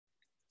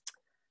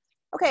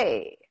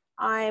Okay,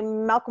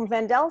 I'm Malcolm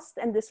Van Delst,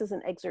 and this is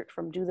an excerpt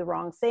from Do the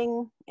Wrong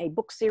Thing, a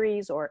book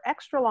series or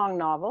extra long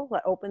novel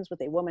that opens with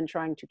a woman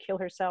trying to kill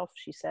herself.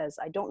 She says,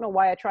 "I don't know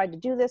why I tried to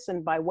do this,"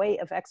 and by way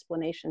of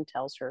explanation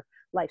tells her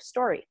life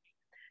story.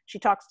 She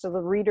talks to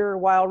the reader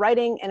while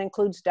writing and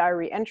includes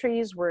diary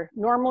entries. We're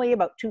normally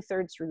about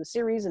 2/3 through the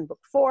series in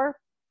book 4,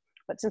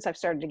 but since I've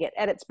started to get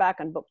edits back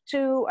on book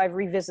 2, I've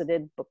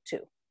revisited book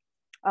 2.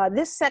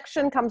 This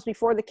section comes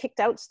before the kicked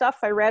out stuff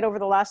I read over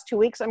the last 2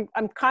 weeks.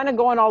 I'm kind of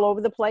going all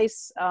over the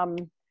place.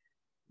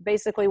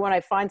 Basically, when I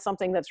find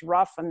something that's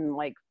rough, I'm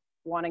like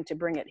wanting to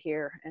bring it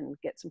here and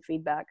get some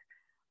feedback.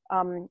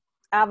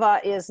 Ava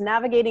is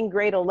navigating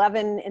grade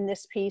 11 in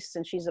this piece,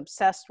 and she's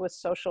obsessed with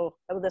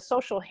the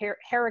social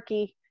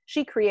hierarchy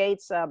she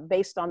creates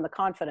based on the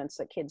confidence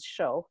that kids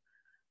show.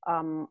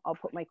 I'll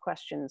put my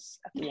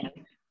questions at the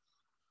end.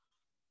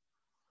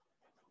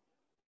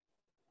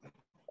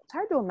 It's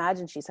hard to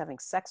imagine she's having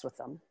sex with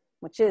them,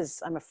 which is,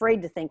 I'm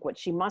afraid to think, what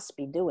she must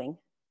be doing.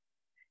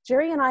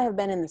 Gerry and I have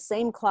been in the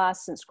same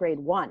class since grade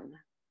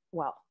 1.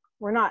 Well,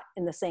 we're not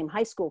in the same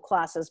high school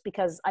classes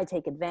because I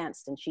take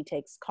advanced and she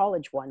takes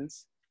college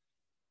ones.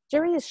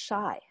 Gerry is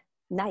shy,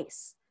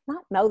 nice,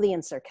 not mouthy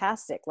and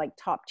sarcastic like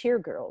top tier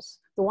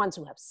girls, the ones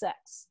who have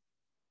sex.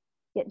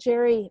 Yet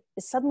Gerry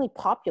is suddenly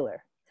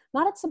popular,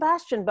 not at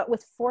Sebastian, but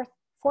with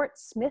Fort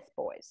Smith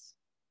boys.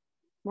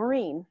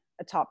 Maureen,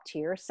 a top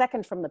tier,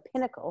 second from the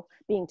pinnacle,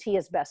 being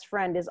Tia's best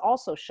friend, is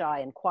also shy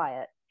and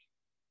quiet.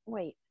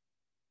 Wait,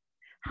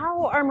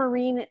 how are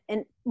Maureen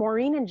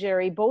and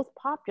Gerry both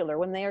popular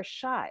when they are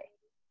shy?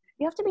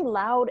 You have to be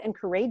loud and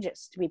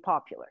courageous to be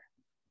popular,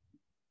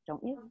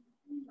 don't you?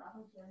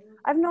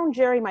 I've known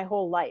Gerry my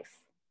whole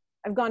life.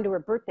 I've gone to her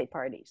birthday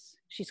parties.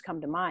 She's come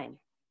to mine.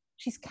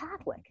 She's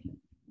Catholic.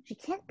 She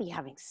can't be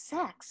having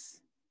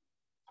sex.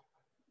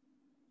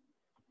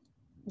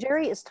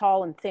 Gerry is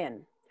tall and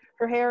thin.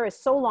 Her hair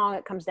is so long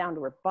it comes down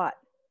to her butt.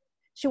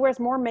 She wears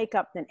more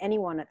makeup than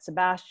anyone at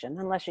Sebastian,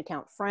 unless you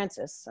count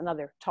Frances,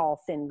 another tall,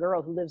 thin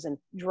girl who lives in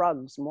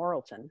Drugs,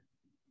 Morrilton.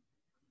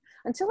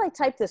 Until I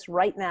type this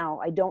right now,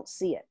 I don't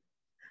see it.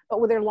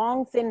 But with her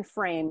long, thin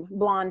frame,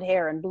 blonde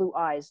hair, and blue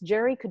eyes,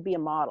 Gerry could be a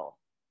model.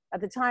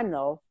 At the time,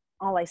 though,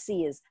 all I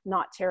see is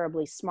not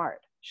terribly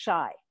smart,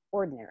 shy,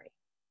 ordinary.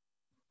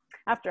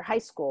 After high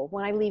school,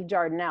 when I leave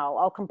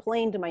Dardanelle, I'll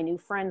complain to my new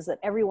friends that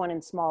everyone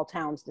in small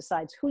towns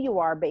decides who you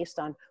are based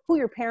on who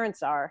your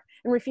parents are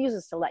and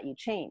refuses to let you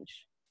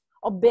change.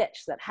 I'll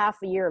bitch that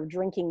half a year of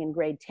drinking in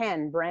grade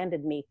 10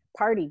 branded me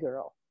party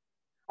girl.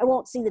 I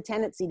won't see the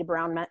tendency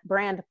to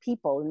brand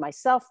people in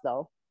myself,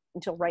 though,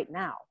 until right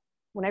now,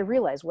 when I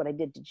realize what I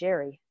did to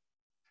Gerry.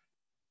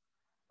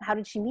 How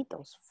did she meet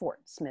those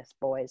Fort Smith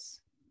boys?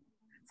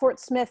 Fort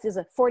Smith is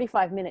a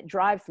 45-minute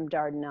drive from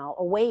Dardanelle,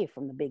 away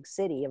from the big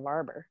city of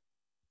Arbor.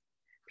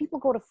 People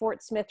go to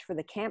Fort Smith for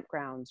the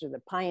campgrounds or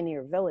the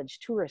Pioneer Village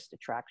tourist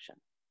attraction.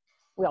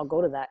 We all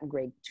go to that in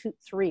grade 2,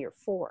 3, or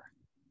 4.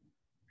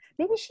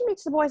 Maybe she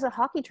meets the boys at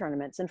hockey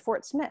tournaments in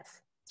Fort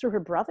Smith through her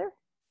brother.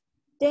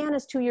 Dan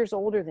is 2 years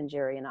older than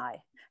Gerry and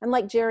I. And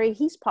like Gerry,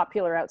 he's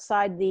popular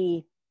outside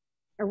the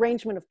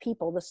arrangement of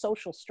people, the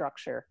social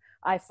structure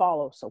I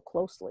follow so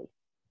closely.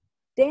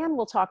 Dan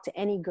will talk to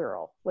any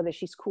girl, whether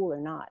she's cool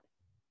or not.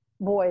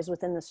 Boys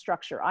within the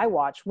structure I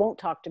watch won't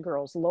talk to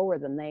girls lower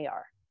than they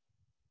are.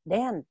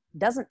 Dan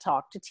doesn't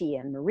talk to Tia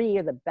and Marie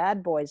or the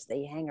bad boys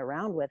they hang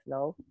around with,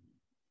 though.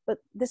 But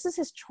this is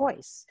his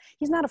choice.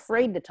 He's not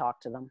afraid to talk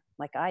to them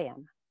like I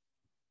am.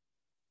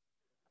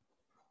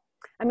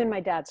 I'm in my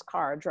dad's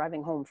car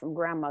driving home from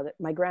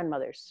my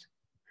grandmother's.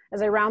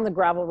 As I round the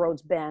gravel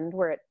road's bend,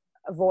 where it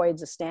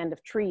avoids a stand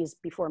of trees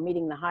before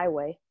meeting the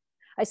highway,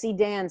 I see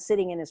Dan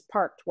sitting in his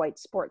parked white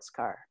sports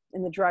car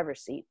in the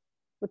driver's seat,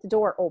 with the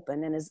door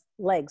open and his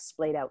legs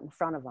splayed out in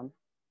front of him.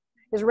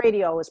 His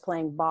radio is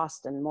playing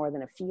Boston More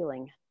Than a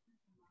Feeling.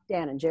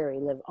 Dan and Gerry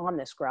live on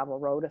this gravel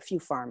road a few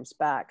farms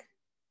back.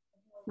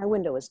 My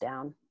window is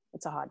down.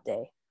 It's a hot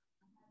day.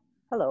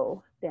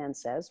 "Hello," Dan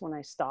says when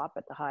I stop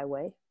at the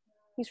highway.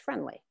 He's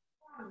friendly,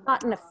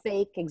 not in a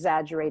fake,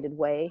 exaggerated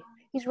way.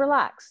 He's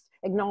relaxed,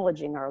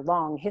 acknowledging our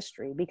long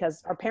history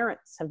because our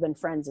parents have been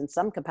friends in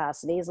some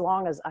capacity as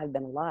long as I've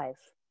been alive.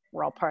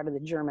 We're all part of the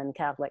German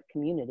Catholic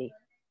community.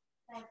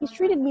 He's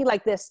treated me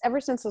like this ever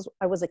since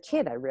I was a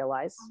kid, I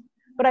realize,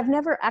 but I've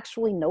never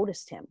actually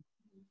noticed him.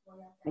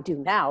 I do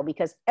now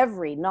because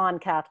every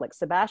non-Catholic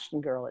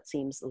Sebastian girl, it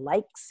seems,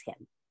 likes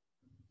him.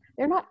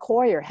 They're not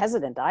coy or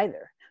hesitant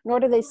either, nor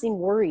do they seem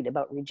worried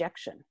about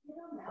rejection.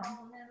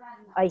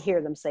 I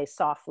hear them say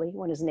softly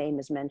when his name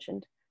is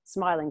mentioned,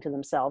 smiling to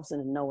themselves in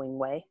a knowing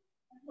way.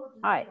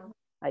 "Hi,"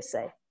 I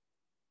say.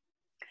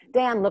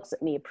 Dan looks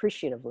at me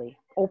appreciatively,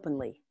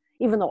 openly,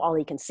 even though all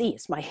he can see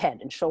is my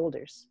head and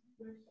shoulders.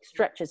 He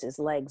stretches his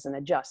legs and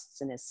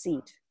adjusts in his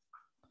seat.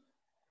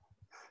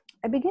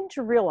 I begin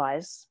to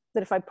realize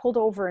that if I pulled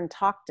over and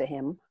talked to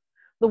him,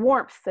 the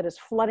warmth that is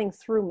flooding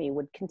through me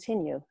would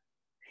continue.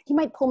 He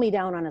might pull me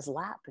down on his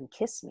lap and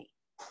kiss me.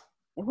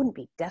 It wouldn't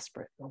be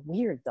desperate or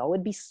weird, though.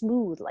 It'd be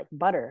smooth like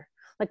butter,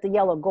 like the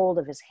yellow gold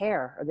of his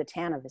hair or the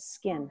tan of his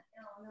skin.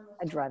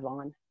 I drive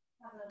on.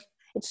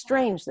 It's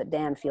strange that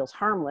Dan feels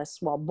harmless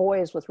while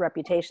boys with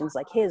reputations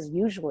like his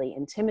usually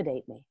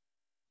intimidate me.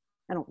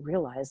 I don't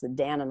realize that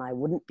Dan and I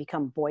wouldn't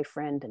become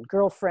boyfriend and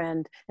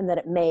girlfriend, and that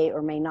it may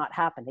or may not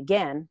happen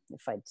again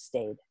if I'd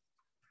stayed.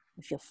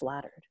 I feel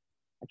flattered,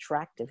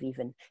 attractive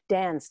even.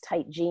 Dan's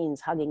tight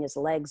jeans hugging his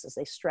legs as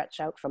they stretch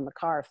out from the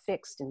car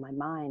fixed in my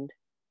mind.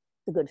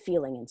 The good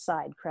feeling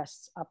inside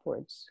crests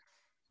upwards.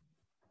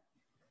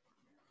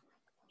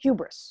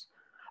 Hubris,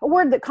 a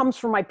word that comes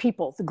from my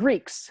people, the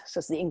Greeks,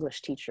 says the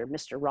English teacher,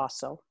 Mr.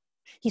 Rosso.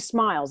 He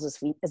smiles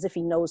as if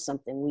he knows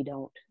something we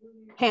don't.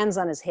 Hands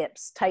on his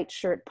hips, tight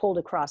shirt pulled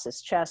across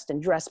his chest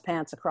and dress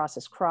pants across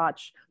his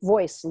crotch,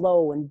 voice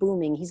low and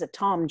booming. He's a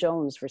Tom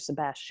Jones for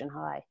Sebastian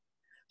High.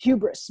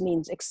 Hubris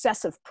means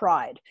excessive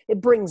pride.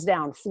 It brings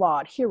down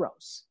flawed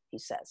heroes, he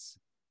says.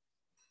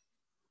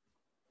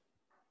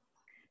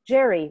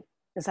 Gerry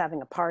is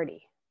having a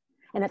party,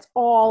 and it's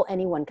all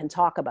anyone can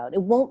talk about.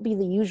 It won't be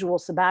the usual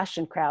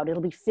Sebastian crowd.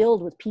 It'll be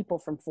filled with people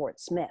from Fort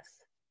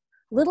Smith.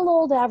 Little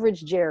old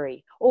average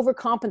Gerry,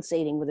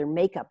 overcompensating with her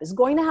makeup, is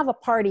going to have a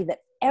party that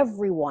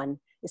everyone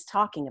is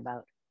talking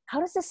about. How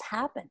does this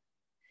happen?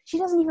 She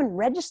doesn't even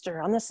register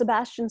on the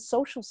Sebastian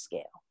social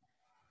scale.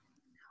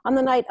 On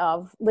the night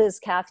of, Liz,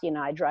 Kathy, and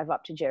I drive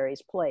up to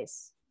Gerry's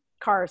place.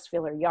 Cars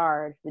fill her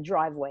yard, the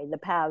driveway, the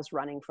paths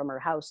running from her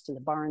house to the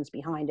barns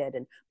behind it,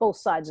 and both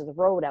sides of the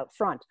road out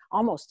front,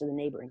 almost to the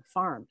neighboring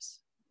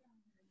farms.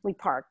 We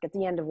park at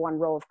the end of one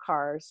row of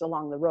cars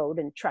along the road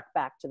and trek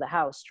back to the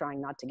house, trying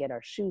not to get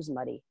our shoes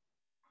muddy.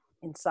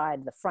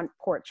 Inside, the front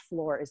porch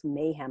floor is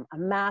mayhem, a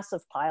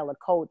massive pile of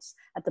coats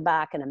at the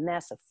back and a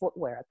mess of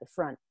footwear at the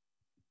front.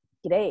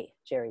 G'day,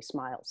 Gerry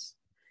smiles.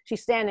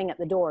 She's standing at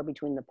the door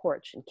between the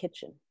porch and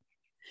kitchen.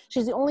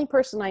 She's the only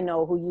person I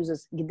know who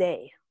uses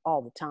g'day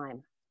all the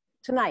time.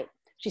 Tonight,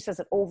 she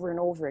says it over and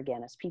over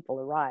again as people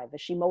arrive,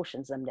 as she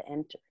motions them to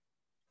enter.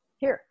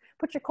 Here,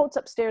 put your coats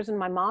upstairs in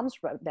my mom's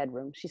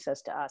bedroom, she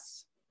says to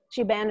us.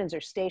 She abandons her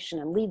station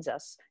and leads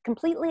us,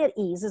 completely at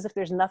ease, as if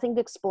there's nothing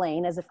to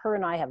explain, as if her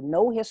and I have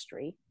no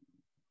history,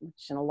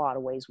 which in a lot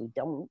of ways we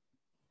don't.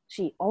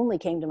 She only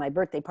came to my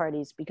birthday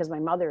parties because my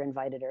mother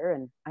invited her,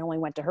 and I only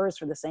went to hers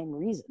for the same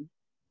reason.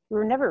 We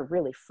were never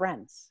really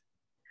friends.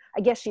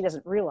 I guess she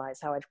doesn't realize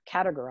how I've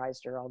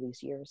categorized her all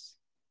these years.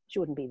 She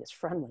wouldn't be this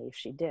friendly if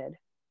she did.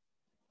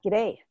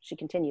 G'day, she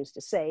continues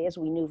to say as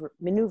we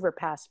maneuver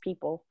past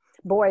people,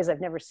 boys I've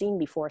never seen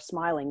before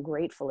smiling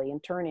gratefully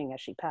and turning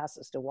as she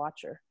passes to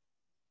watch her.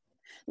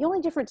 The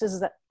only difference is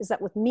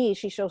that with me,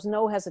 she shows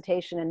no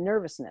hesitation and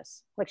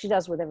nervousness, like she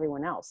does with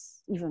everyone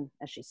else, even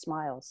as she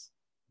smiles.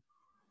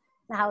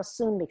 The house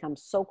soon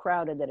becomes so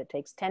crowded that it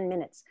takes 10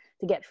 minutes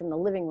to get from the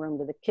living room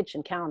to the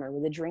kitchen counter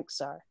where the drinks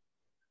are.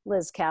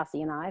 Liz,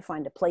 Kathy, and I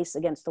find a place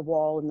against the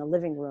wall in the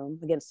living room,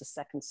 against the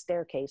second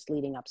staircase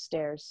leading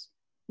upstairs,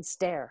 and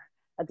stare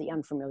at the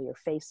unfamiliar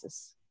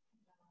faces.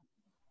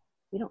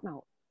 We don't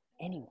know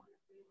anyone.